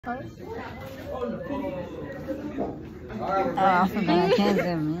Oh, I forgot I can't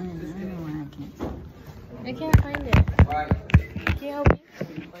zoom in. I don't know why I can't. I can't find it. Can you help me?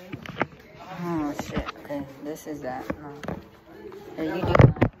 Oh shit. Okay, this is that. No. Here, you do mine.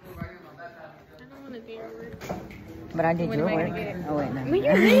 I don't want to do your work. But I did When your am I work. gonna get it? Oh wait, no. But you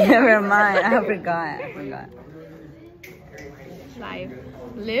did. Never mind. I forgot. Live.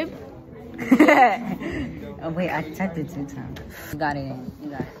 Live? Oh wait, I checked it 2 times. You got it. You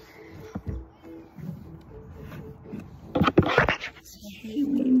got it.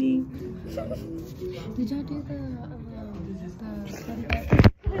 Did y'all do the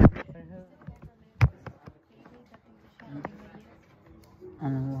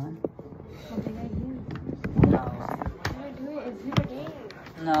On the one?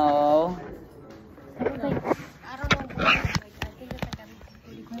 No.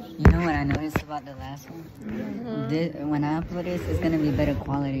 You know what I noticed about the last one? This, when I upload this, it's gonna be better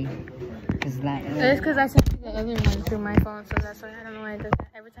quality. Cause like, It's because I sent you the other one through my phone, so that's why I don't know why it does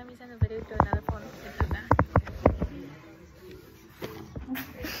that. Every time you send a video through another phone, it does that.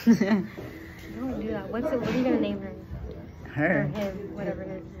 Don't do that. What are you gonna name her? her. Or him, whatever it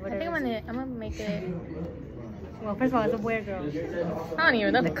is. I think I'm gonna make it. Well, first of all, it's a boy or girl. I don't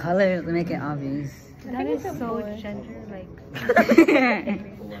even know. The colors make it obvious. That is so gender, like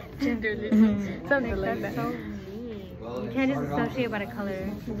genderless, something like that. So mean. You can't just associate by the color.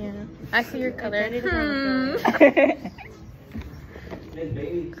 Yeah, I see your color.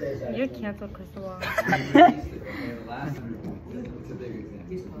 You're canceled, Crystal. I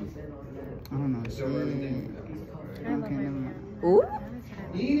don't know. Okay, never mind. Ooh.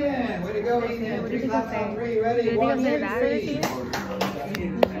 Eden, way to go, Eden. What do you think I'll say? Three, ready? Do you think I'll say that?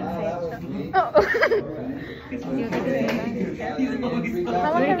 Oh.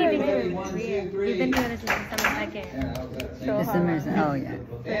 How long have you been doing it? We've been doing it since December 2nd. So December, oh yeah.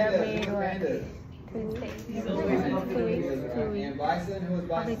 That made what? 2 weeks? 2 weeks. And Bison, who was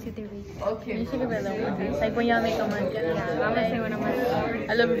Probably Bison? 2-3 weeks. Okay. You should give it a little more. Like when y'all make a month. Yeah, I'm gonna say when I'm like,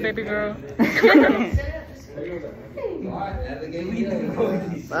 I love you, baby girl. I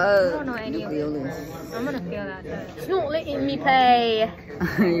don't know any of it. I'm gonna feel that though. It's not letting me play.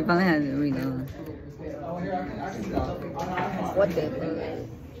 You probably have to reload. What the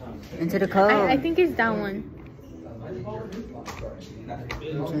fuck? Into the code. I think it's that one.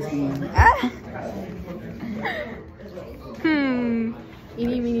 Ah!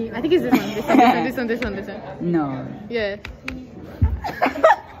 Eeny, meeny. I think it's this one. No. Yes.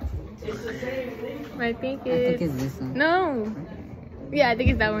 I think I think it's this one. No. Yeah, I think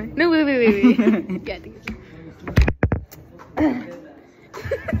it's that one. No, wait. Yeah, I think it's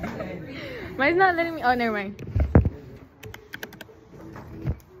Mine's not letting me. Oh, never mind.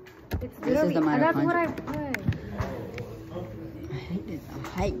 It's This is the mitochondria. That's what I put. I hate this.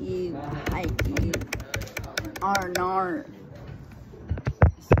 I hate you. Nar.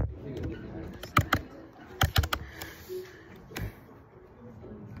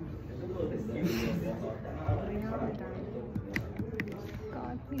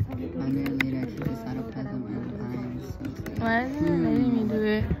 My man later actually just had a present and Why isn't it letting me do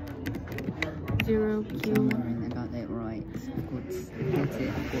it? 0Q. I got that right. That's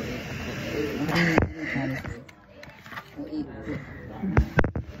it. I got it.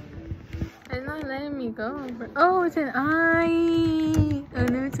 It's not letting me go. Oh, it's an I. Oh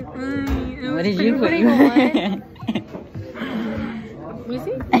no, it's an I. What did you put? You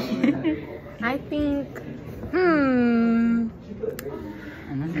see? I think. I'm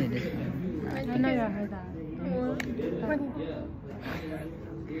gonna say this one. I know y'all heard that.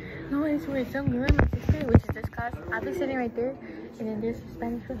 No, it's weird. So me and my sister, which is this class, I'll be sitting right there, and then there's a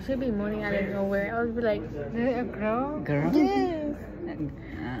Spanish girl. She'll be moaning out of nowhere. I would be like, a girl? Girl? Yes.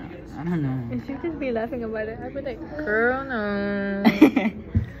 I don't know. And she'd just be laughing about it. I'd be like, girl, no.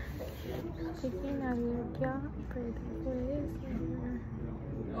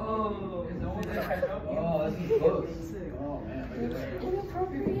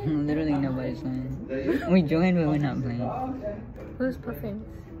 Literally nobody's playing. We joined, but we're not playing. Who's Puffins?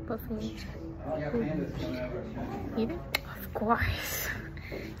 Puffins. Eden? Of course.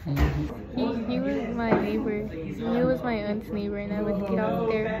 He was my neighbor. He was my aunt's neighbor, and I would get out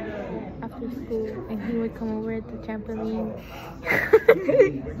there after school, and he would come over at the trampoline.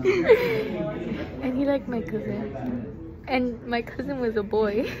 And he liked my cousin. And my cousin was a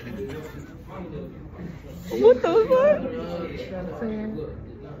boy. What the fuck? So, yeah.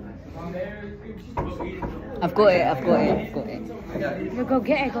 I've got it. Go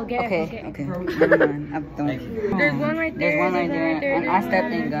get it. Okay. Never mind. I don't. There's one right there. There's one right there. And I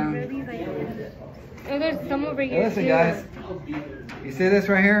stepped in down. Oh, there's some over here. Hey, listen, too. guys. You see this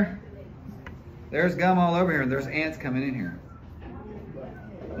right here? There's gum all over here, and there's ants coming in here.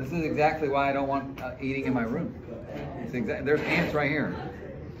 This is exactly why I don't want eating in my room. There's ants right here.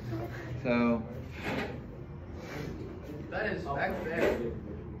 So. That's fair.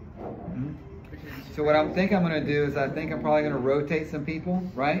 So what I think I'm going to do is I think I'm probably going to rotate some people,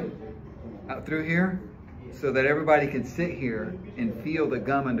 right? Out through here, so that everybody can sit here and feel the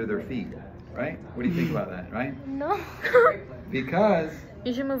gum under their feet, right? What do you think about that, right? No. Because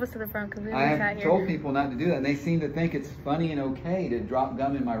you should move us to the front because we I sat have here. told people not to do that, and they seem to think it's funny and okay to drop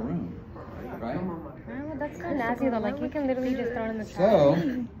gum in my room, right? Oh, that's kind of nasty though. Like you can literally just throw it in the trash. So,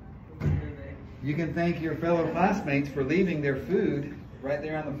 you can thank your fellow classmates for leaving their food right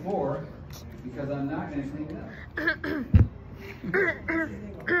there on the floor, because I'm not going to clean it up.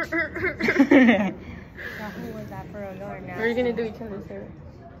 Who was that for a Lord now? We're gonna do each other's hair.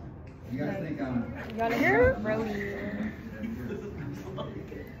 You guys think I'm Y'all here? going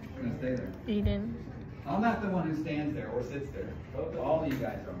to stay there? Eden. I'm not the one who stands there or sits there. All you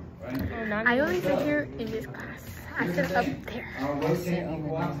guys are, right? I only sit here in this class. I sit up there. I'll rotate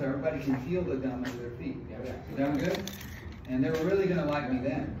people out so everybody can feel the gum under their feet. Sound good? And they're really going to like me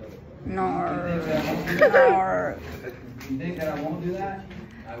then. No. You think that I won't do that?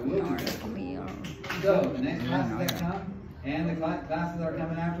 I will do that. So, the next classes that come, and the classes that are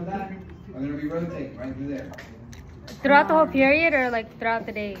coming after that, are going to be rotating right through there. Throughout the whole period or like throughout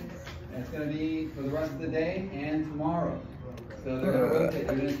the days? It's going to be for the rest of the day and tomorrow. So they're going to rotate.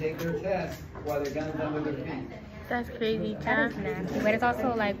 They're going to take their test while their gun's under their feet. That's crazy, That Chad. is nasty, but it's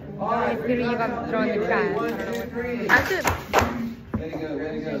also like, why is you got thrown in the trash? I could. Way to go,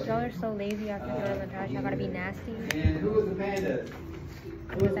 way to go. Y'all are so lazy after throwing in the trash. Y'all gotta be nasty. And who was the pandas?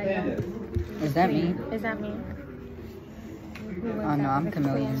 Who was the pandas? Is that me? Is that me? Oh no, I'm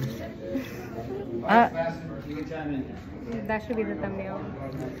chameleon. You can chime in. That should be the thumbnail.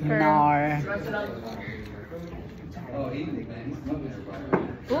 Nar. Oh, easy, man. He's smoking.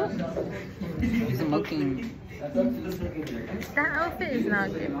 He's smoking. That's up to the secretary. That outfit is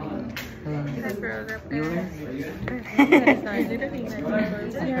not good. That girl's up there. Yours? It's not literally not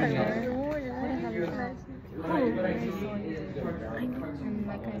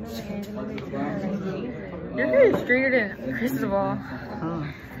your hair is straighter than Chris's ball. Oh.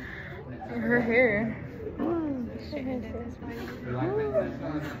 Her hair. You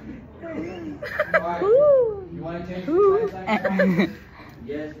want to change the lights?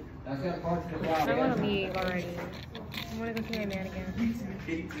 Yes. That's got parts of the I body. wanna leave already. I wanna go see my man again.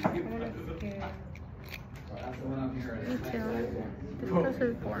 I wanna go. That's the one I'm here. Me too. This place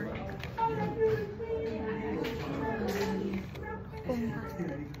is boring.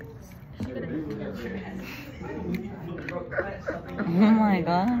 Oh my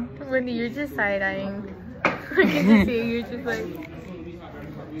god. When you're just side-eyeing, I can just see you're just like.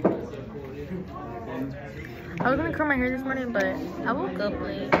 I was gonna curl my hair this morning, but I woke up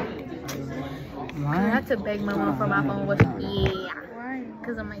late. What? I had to beg my mom for my phone. Was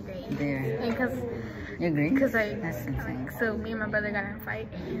because of my grade. There. And You agree? because That's insane. so me and my brother got in a fight,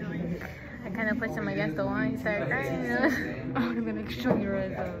 and like I kind of pushed him against the wall. And he started crying. I'm gonna show you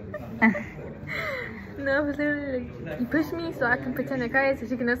right No, it was literally like, you pushed me so I can pretend to cry so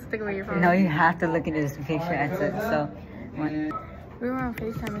she can also take away your phone. No, you have to look at this picture I took. So, when, We were on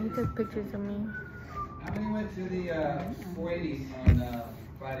FaceTime and he took pictures of me. How many went to the 480s on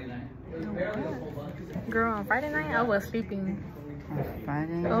Friday night? It was barely a whole bunch. Girl, on Friday night I was sleeping. on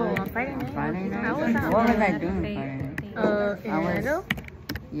Friday night? Oh, on Friday night? Friday night? I was out. What was I doing Friday night? In I was- Orlando?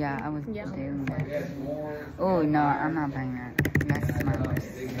 Yeah, I was Yeah. there. Yes, more. Oh no, I'm not buying that. That's my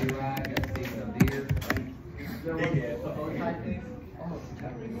list. Big blue eye, got to see some deer.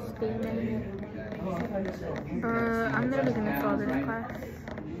 I'm never gonna fall this class.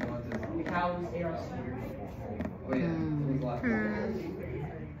 Oh yeah, it was a lot.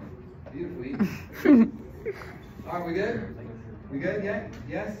 Beautiful. Alright, we good? We good? Yeah?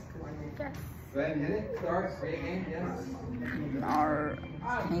 Yes? Yes. Go ahead and hit it. Start. Great game. Yes. Our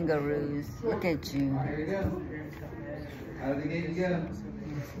kangaroos. Look at you. Here we go. Out of the gate you go.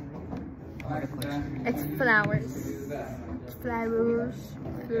 Alright, It's flowers. do the best. Flowers.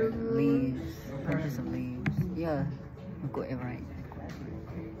 Leaves. Bunches of leaves. Yeah. Look what right.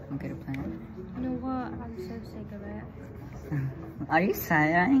 Look at a plant. You know what? I'm so sick of it. Are you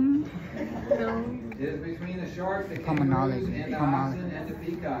side-eyeing? No. It is between the sharks, the Pulmonology. kangaroos, and the Pulmonology. oxen, and the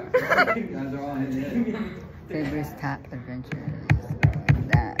peacock. You guys are all hitting it. Favorite tap adventures.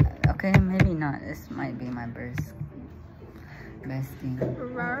 That. Okay, maybe not. This might be my best thing.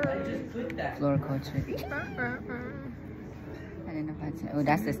 Floriculture. Identify to. Oh,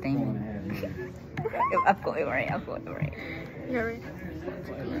 that's the statement. I've got it right. I've got it right. You're right.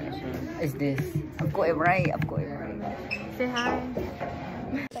 It's this. I've got it right. I've got it right. Say hi.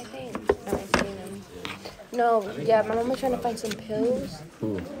 I think. No, I've seen him. No, yeah, my mom was trying to find some pills.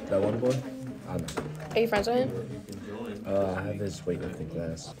 Who? That one boy? I know. Are you friends with him? I have his weightlifting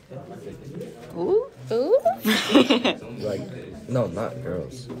class. Ooh? Ooh? Like, no, not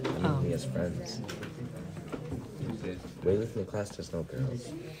girls. I mean, me as friends. Weightlifting class, there's no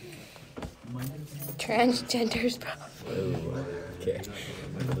girls. Transgenders, bro. Oh, okay.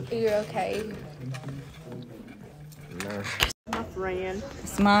 You're okay. Nah. My friend.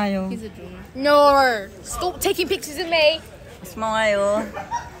 Smile. He's a junior. No! Stop taking pictures of me! Smile.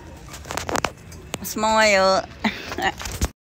 Smile.